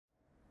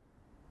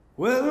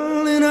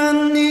Well, in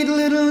a neat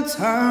little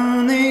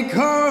town they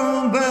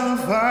call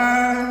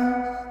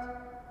Belfast,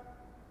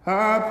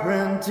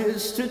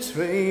 apprentice to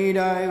trade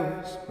I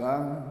was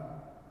bound.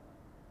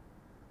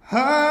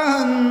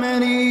 And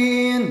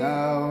many an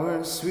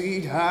hour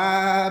sweet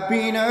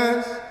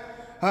happiness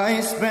I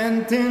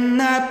spent in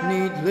that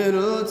neat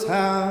little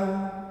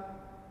town.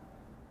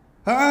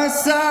 A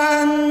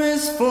sad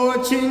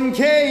misfortune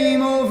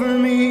came over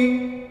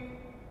me,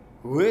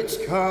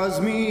 which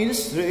caused me to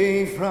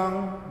stray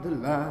from the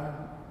land,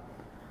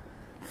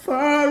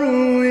 far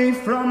away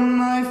from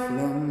my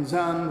friends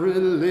and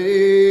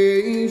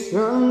relations,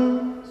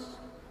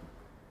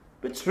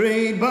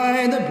 betrayed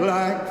by the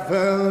black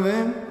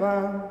velvet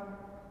band.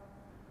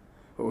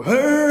 Oh,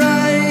 her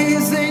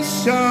eyes, they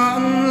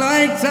shone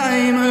like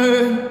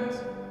diamonds,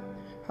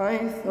 I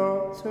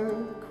thought her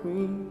the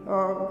queen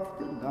of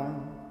the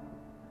land.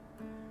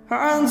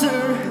 And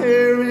her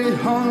hair, it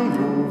hung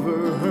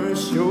over her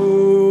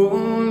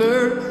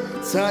shoulder,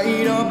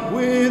 tied up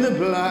with a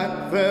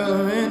black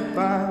velvet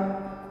band.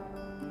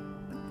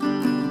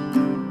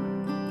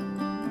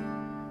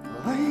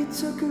 I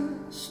took a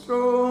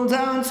stroll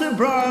down to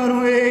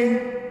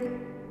Broadway,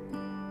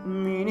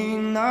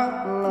 meaning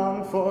not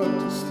long for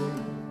to stay.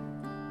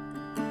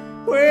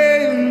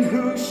 When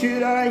who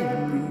should I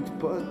meet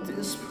but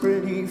this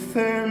pretty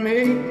fair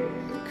maid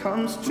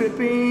comes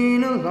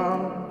tripping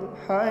along the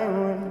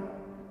highway.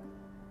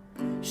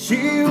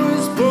 She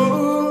was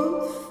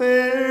both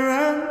fair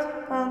and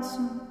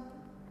handsome,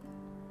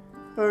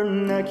 her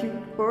neck it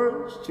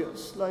was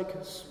just like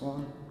a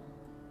swan,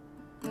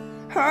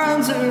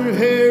 and her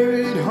hair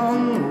it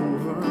hung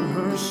over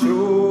her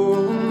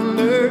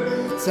shoulder,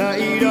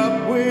 tied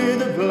up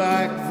with a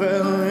black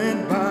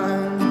velvet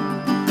band.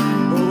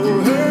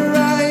 Oh, her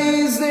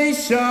eyes, they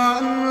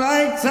shone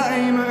like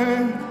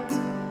diamonds,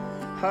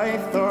 I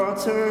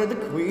thought her the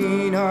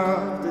queen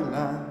of the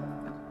land.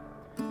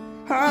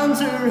 And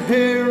her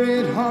hair,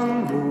 it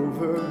hung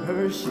over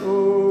her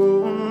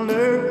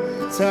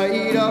shoulder,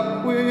 tied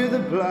up with a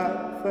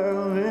black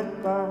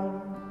velvet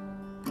band.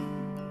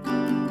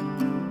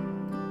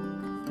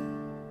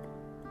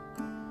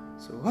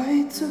 So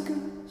I took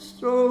a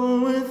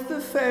stroll with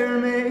the fair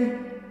maid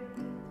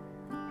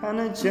and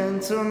a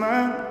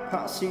gentleman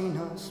passing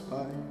us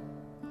by.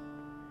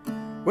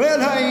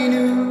 Well, I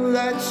knew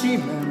that she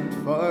meant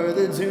for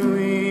the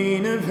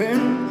doing of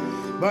him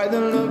by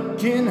the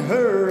look in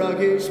her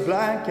roguish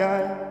black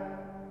eye.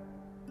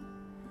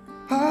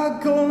 A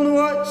gold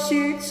watch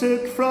she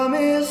took from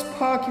his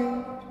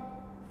pocket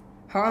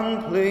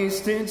and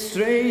placed it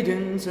straight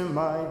into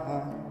my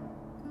hand.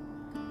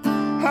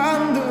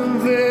 And the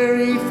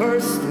very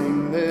first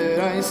thing that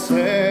I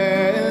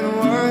said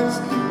was,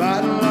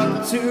 bad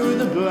luck to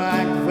the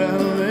black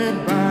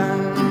velvet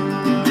band.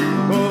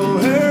 Oh,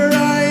 her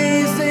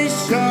eyes, they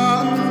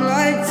shone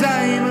like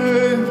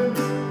diamonds,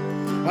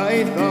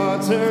 I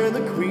thought her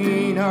the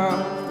queen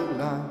of the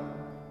land.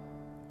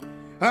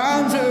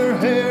 And her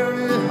hair,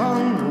 it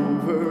hung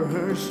over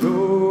her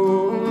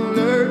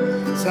shoulder,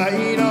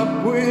 tied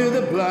up with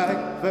a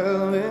black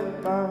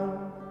velvet band.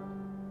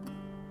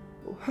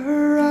 Oh,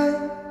 her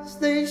eyes,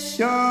 they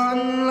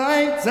shone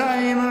like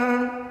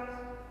diamonds,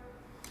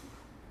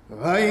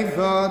 I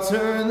thought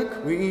her the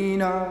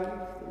queen of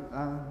the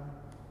land.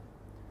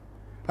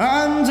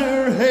 And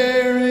her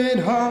hair, it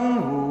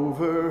hung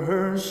over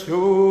her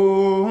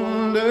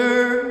shoulder,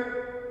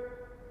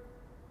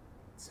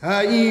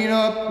 tied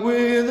up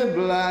with a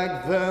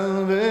black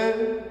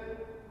velvet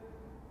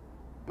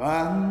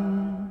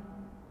band.